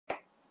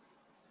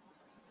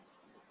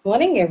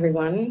Morning,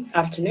 everyone.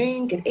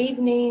 Afternoon, good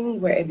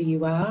evening, wherever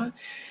you are.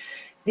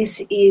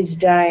 This is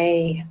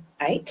day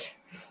 8.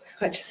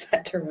 I just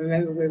had to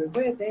remember where we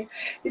were there.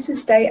 This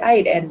is day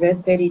 8 out of our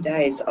 30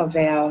 days of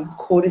our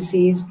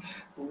Cortices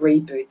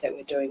reboot that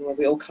we're doing, where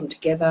we all come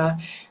together,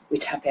 we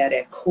tap out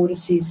our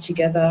Cortices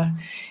together.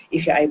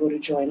 If you're able to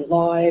join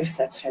live,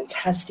 that's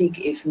fantastic.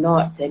 If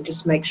not, then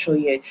just make sure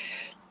you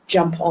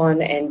jump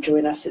on and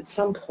join us at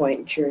some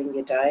point during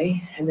your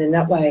day. And then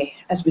that way,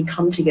 as we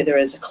come together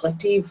as a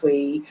collective,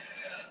 we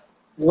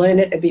learn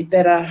it a bit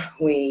better,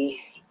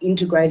 we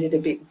integrate it a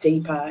bit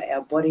deeper,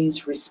 our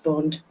bodies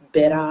respond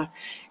better,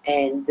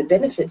 and the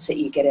benefits that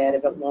you get out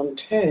of it long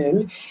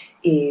term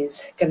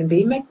is going to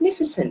be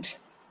magnificent.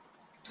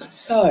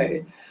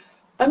 So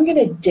I'm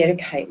going to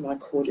dedicate my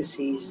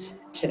Cortices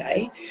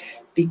today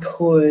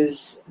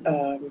because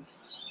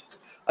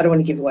I don't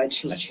want to give away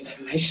too much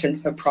information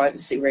for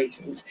privacy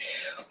reasons.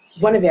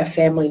 One of our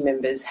family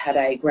members had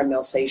a grand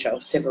mal seizure,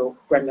 several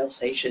grand mal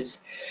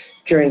seizures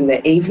during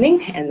the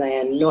evening, and they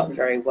are not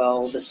very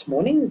well this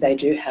morning. They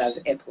do have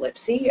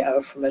epilepsy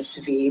from a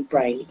severe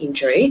brain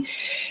injury.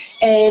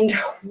 And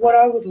what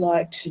I would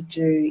like to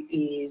do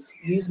is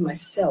use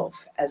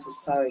myself as a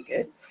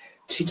surrogate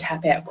to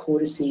tap out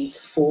Cortices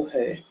for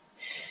her.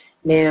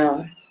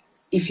 Now,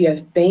 if you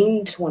have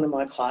been to one of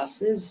my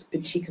classes,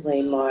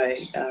 particularly my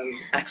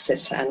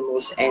Access for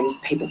Animals and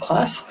People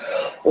class,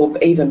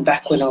 or even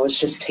back when I was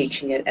just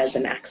teaching it as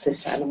an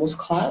Access for Animals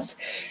class,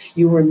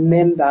 you'll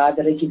remember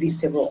that I give you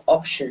several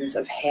options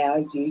of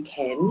how you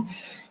can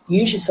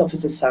use yourself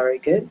as a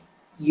surrogate,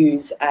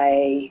 use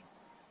a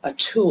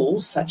tool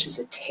such as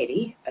a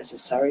teddy as a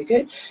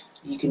surrogate.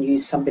 You can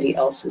use somebody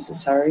else as a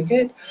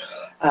surrogate,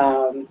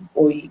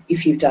 or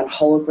if you've done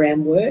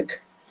hologram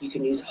work, you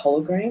can use a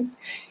hologram.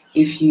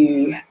 If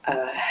you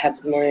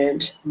have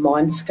learned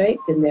Mindscape,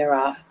 then there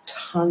are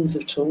tons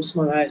of tools.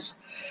 My most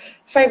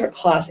favourite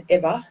class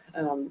ever,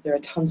 there are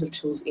tons of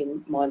tools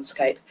in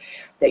Mindscape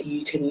that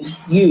you can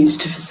use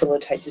to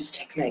facilitate this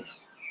technique.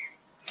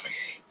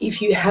 If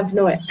you have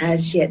not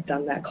as yet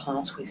done that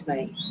class with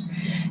me,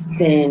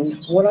 then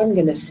what I'm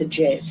going to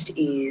suggest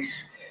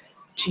is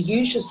to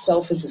use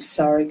yourself as a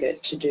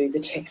surrogate to do the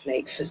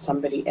technique for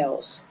somebody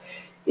else,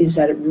 is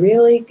that it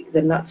really,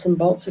 the nuts and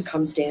bolts, it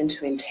comes down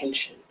to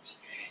intention.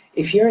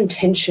 If your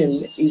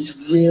intention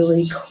is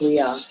really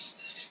clear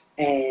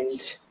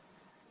and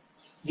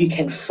you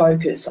can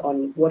focus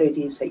on what it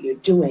is that you're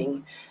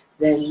doing,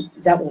 then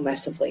that will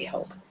massively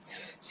help.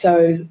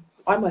 So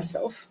I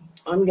myself,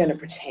 I'm going to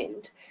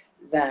pretend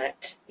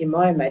that in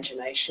my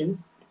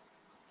imagination,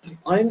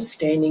 I'm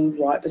standing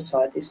right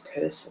beside this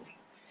person.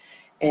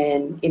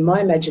 And in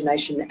my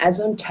imagination, as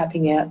I'm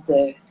tapping out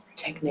the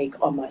technique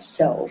on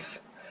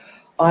myself,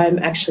 I'm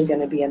actually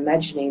going to be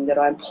imagining that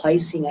I'm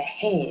placing a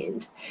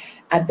hand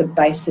at the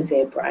base of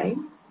their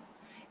brain,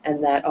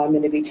 and that I'm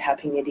going to be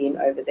tapping it in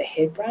over the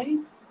head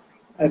brain,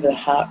 over the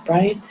heart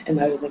brain, and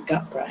over the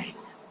gut brain.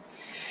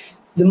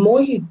 The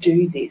more you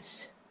do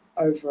this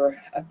over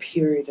a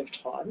period of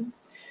time,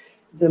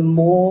 the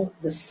more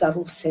the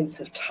subtle sense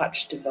of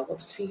touch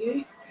develops for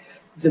you,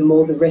 the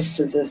more the rest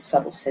of the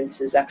subtle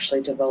senses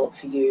actually develop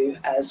for you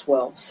as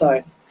well.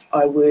 So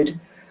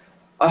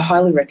I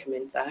highly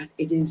recommend that.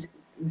 It is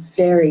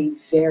very,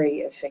 very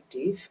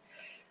effective.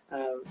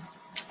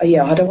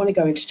 Yeah, I don't want to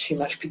go into too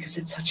much because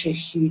it's such a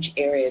huge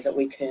area that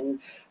we can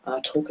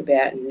talk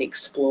about and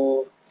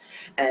explore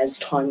as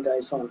time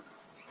goes on.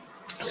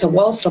 So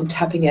whilst I'm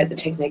tapping out the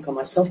technique on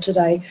myself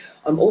today,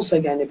 I'm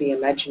also going to be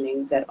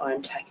imagining that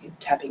I'm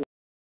tapping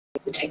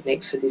the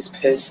technique for this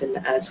person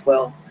as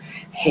well,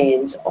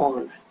 hands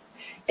on.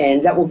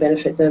 And that will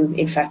benefit them.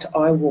 In fact,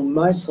 I will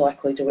most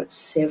likely do it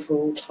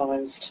several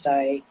times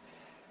today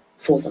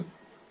for them.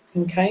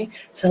 Okay,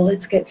 so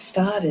let's get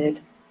started.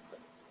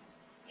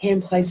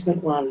 Hand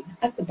placement 1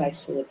 at the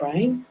base of the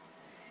brain.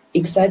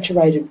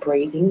 Exaggerated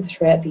breathing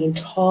throughout the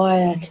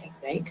entire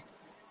technique.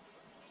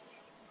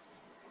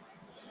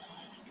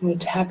 We're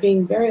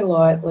tapping very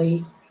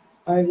lightly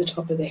over the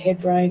top of the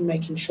head brain,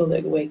 making sure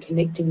that we're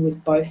connecting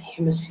with both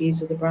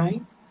hemispheres of the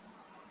brain.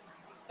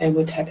 And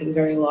we're tapping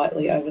very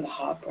lightly over the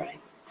heart brain.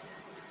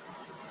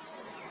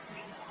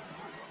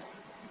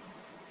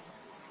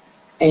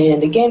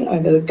 And again,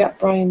 over the gut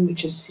brain,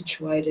 which is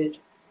situated,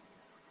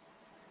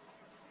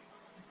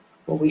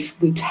 well,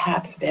 we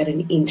tap about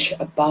an inch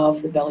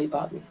above the belly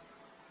button.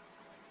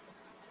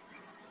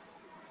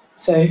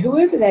 So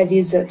whoever that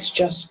is that's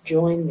just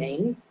joined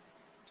me,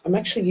 I'm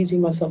actually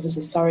using myself as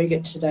a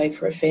surrogate today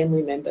for a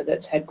family member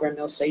that's had grand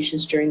mal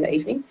seizures during the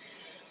evening.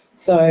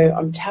 So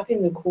I'm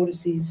tapping the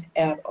Cortices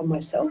out on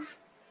myself,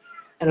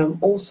 and I'm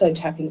also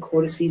tapping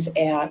Cortices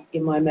out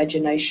in my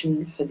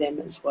imagination for them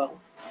as well.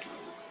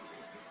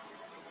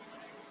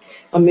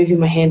 I'm moving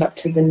my hand up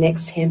to the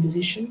next hand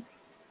position.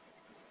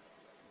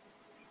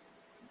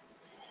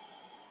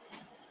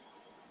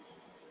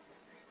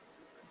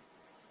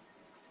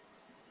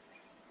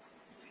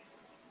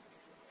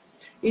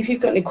 If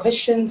you've got any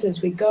questions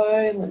as we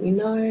go, let me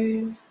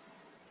know.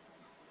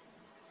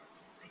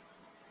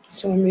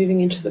 So I'm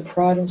moving into the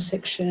parietal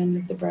section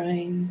of the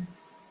brain.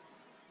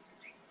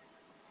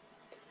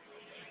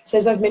 So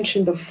as I've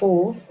mentioned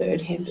before,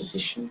 third hand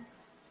position,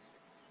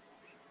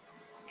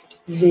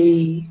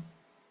 the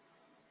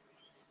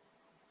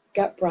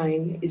gut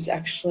brain is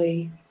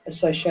actually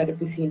associated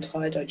with the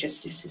entire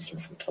digestive system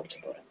from top to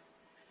bottom.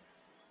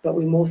 But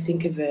we more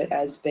think of it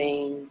as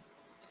being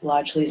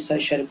largely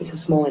associated with the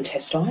small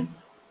intestine.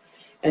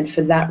 And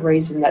for that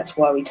reason, that's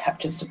why we tap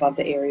just above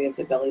the area of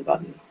the belly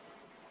button.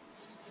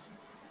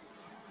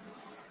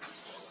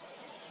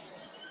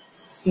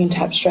 You can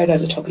tap straight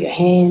over the top of your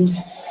hand.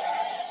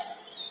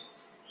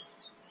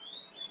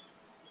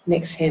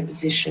 Next hand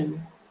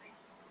position.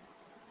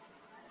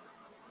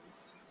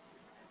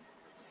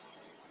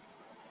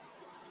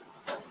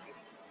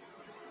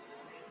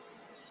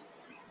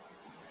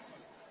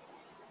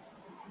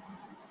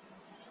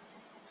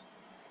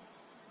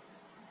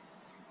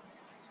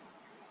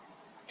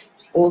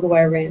 All the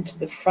way around to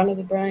the front of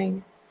the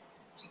brain.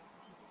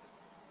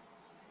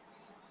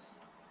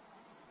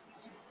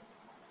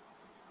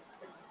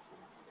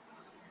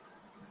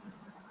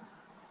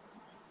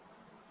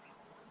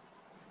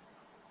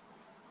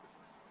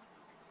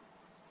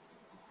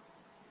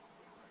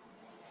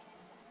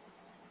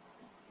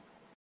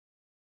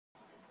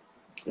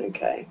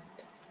 Okay,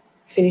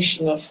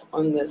 finishing off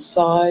on the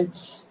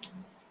sides,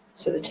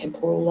 so the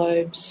temporal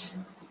lobes.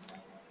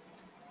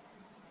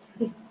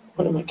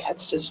 One of my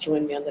cats just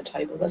joined me on the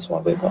table, that's why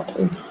we're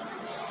wobbling.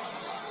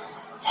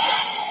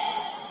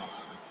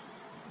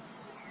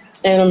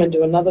 And I'm going to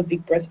do another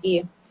big breath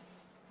here.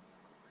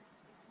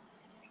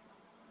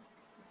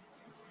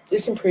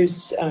 This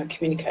improves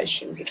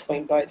communication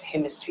between both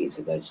hemispheres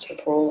of those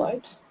temporal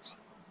lobes.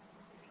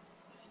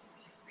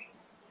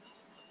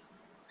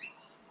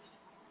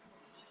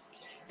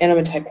 And I'm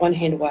going to take one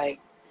hand away,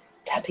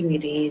 tapping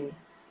it in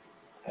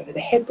over the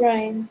head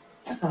brain,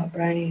 the heart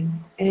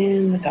brain,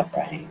 and the gut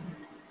brain.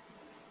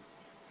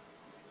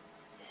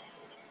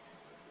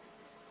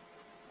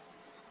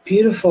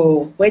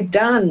 Beautiful. We're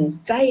done.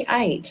 Day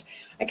 8.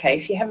 Okay,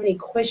 if you have any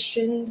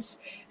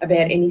questions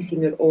about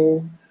anything at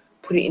all,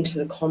 put it into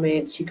the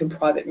comments. You can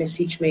private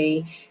message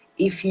me.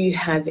 If you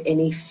have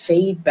any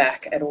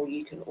feedback at all,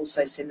 you can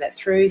also send that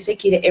through.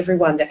 Thank you to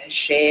everyone that has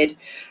shared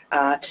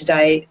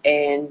today,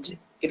 and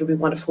it'll be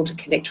wonderful to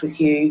connect with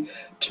you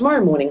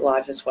tomorrow morning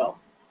live as well.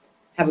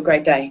 Have a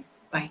great day.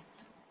 Bye.